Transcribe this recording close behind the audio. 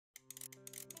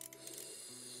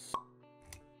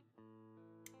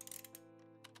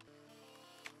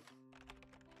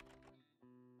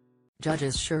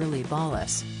Judges Shirley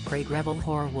Ballas, Craig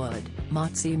Revel-Horwood,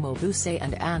 Motsi Mabuse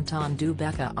and Anton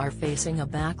Dubecka are facing a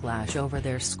backlash over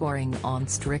their scoring on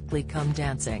Strictly Come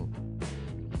Dancing.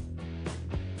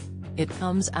 It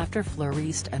comes after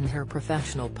Fleuriste and her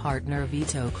professional partner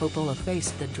Vito Coppola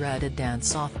faced the dreaded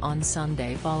dance-off on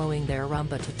Sunday following their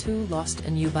rumba to Lost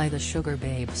in You by the Sugar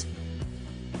Babes.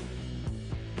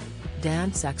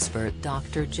 Dance expert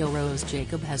Dr. Jill Rose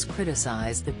Jacob has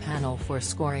criticized the panel for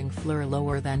scoring Fleur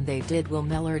lower than they did Will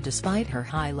Mellor despite her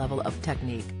high level of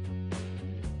technique.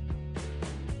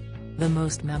 The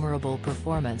most memorable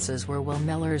performances were Will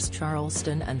Mellor's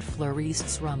Charleston and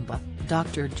Fleuriste's rumba.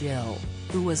 Dr. Jill,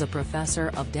 who was a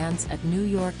professor of dance at New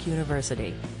York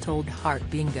University, told Heart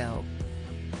Bingo.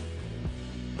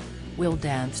 Will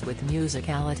danced with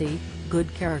musicality,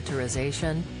 good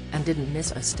characterization, and didn't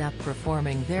miss a step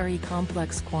performing very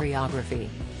complex choreography.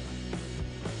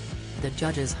 The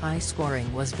judges' high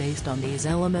scoring was based on these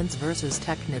elements versus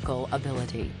technical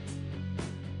ability.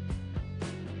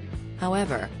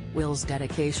 However, Will's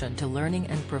dedication to learning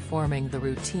and performing the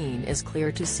routine is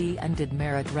clear to see and did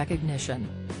merit recognition.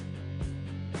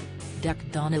 Dec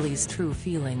Donnelly's true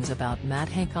feelings about Matt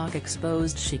Hancock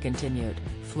exposed. She continued,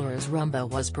 Fleur's rumba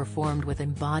was performed with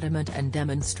embodiment and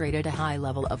demonstrated a high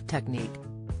level of technique.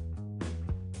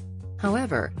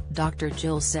 However, Dr.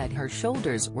 Jill said her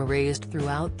shoulders were raised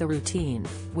throughout the routine,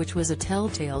 which was a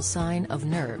telltale sign of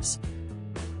nerves.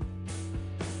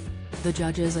 The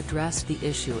judges addressed the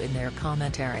issue in their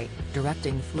commentary,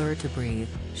 directing Fleur to breathe.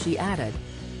 She added,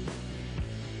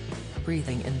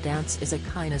 breathing in dance is a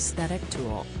kinesthetic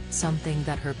tool, something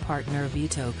that her partner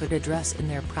Vito could address in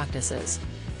their practices.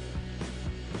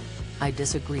 I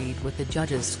disagreed with the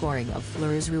judges' scoring of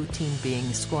Fleur's routine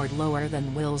being scored lower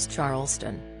than Will's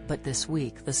Charleston, but this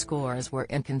week the scores were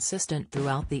inconsistent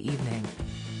throughout the evening.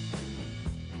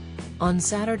 On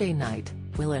Saturday night,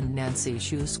 Will and Nancy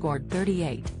Shue scored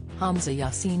 38, Hamza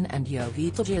Yassin and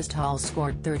Jovita Gistal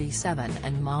scored 37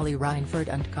 and Molly Reinford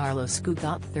and Carlos Gu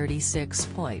got 36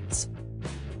 points.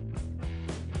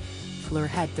 Fleur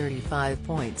had 35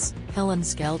 points, Helen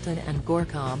Skelton and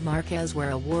Gorka Marquez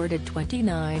were awarded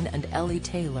 29 and Ellie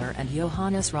Taylor and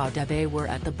Johannes Radebe were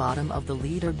at the bottom of the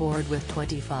leaderboard with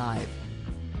 25.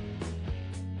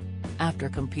 After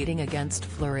competing against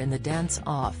Fleur in the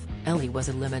dance-off, Ellie was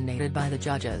eliminated by the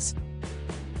judges.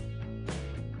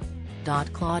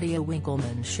 Claudia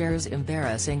Winkleman shares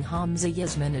embarrassing Hamza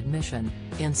Yasmin admission,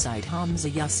 inside Hamza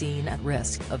Yassin at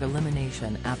risk of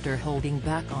elimination after holding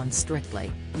back on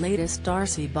Strictly. Latest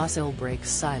Darcy Bussell breaks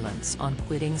silence on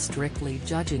quitting Strictly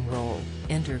judging role,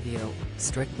 interview,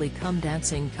 Strictly Come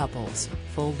Dancing couples,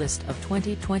 full list of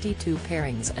 2022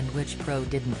 pairings and which pro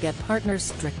didn't get partners.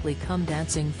 Strictly Come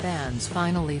Dancing fans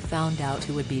finally found out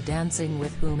who would be dancing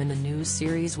with whom in the new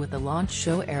series with the launch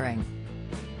show airing.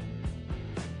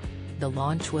 The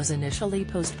launch was initially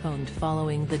postponed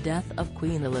following the death of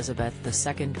Queen Elizabeth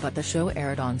II, but the show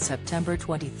aired on September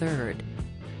 23.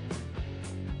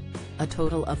 A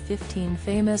total of 15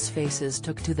 famous faces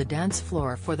took to the dance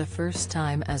floor for the first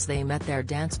time as they met their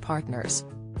dance partners.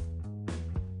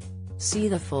 See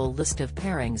the full list of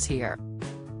pairings here.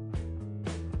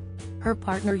 Her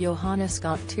partner Johannes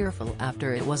got tearful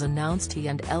after it was announced he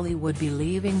and Ellie would be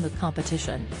leaving the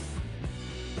competition.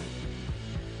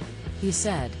 He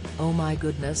said, "Oh my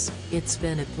goodness, it's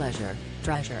been a pleasure,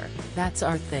 treasure, that's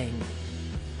our thing."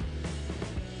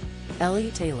 Ellie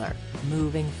Taylor,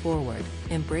 moving forward,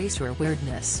 embrace your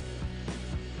weirdness.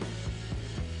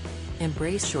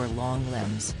 Embrace your long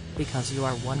limbs, because you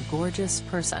are one gorgeous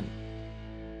person.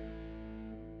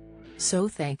 So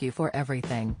thank you for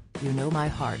everything, you know my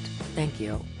heart, thank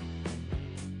you.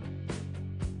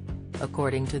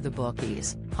 According to the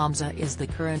bookies, Hamza is the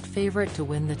current favorite to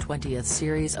win the 20th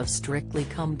series of Strictly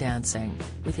Come Dancing,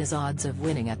 with his odds of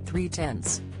winning at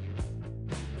 3/10.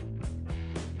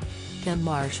 Kim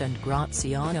Marsh and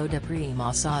Graziano De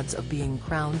Prima's odds of being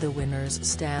crowned the winners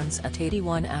stands at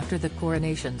 81 after the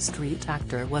Coronation Street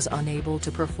actor was unable to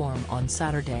perform on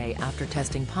Saturday after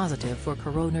testing positive for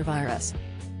coronavirus.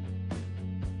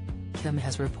 Kim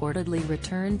has reportedly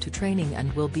returned to training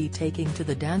and will be taking to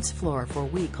the dance floor for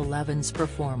Week 11's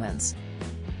performance.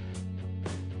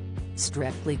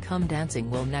 Strictly Come Dancing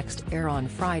will next air on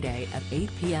Friday at 8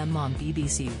 p.m. on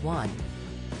BBC One.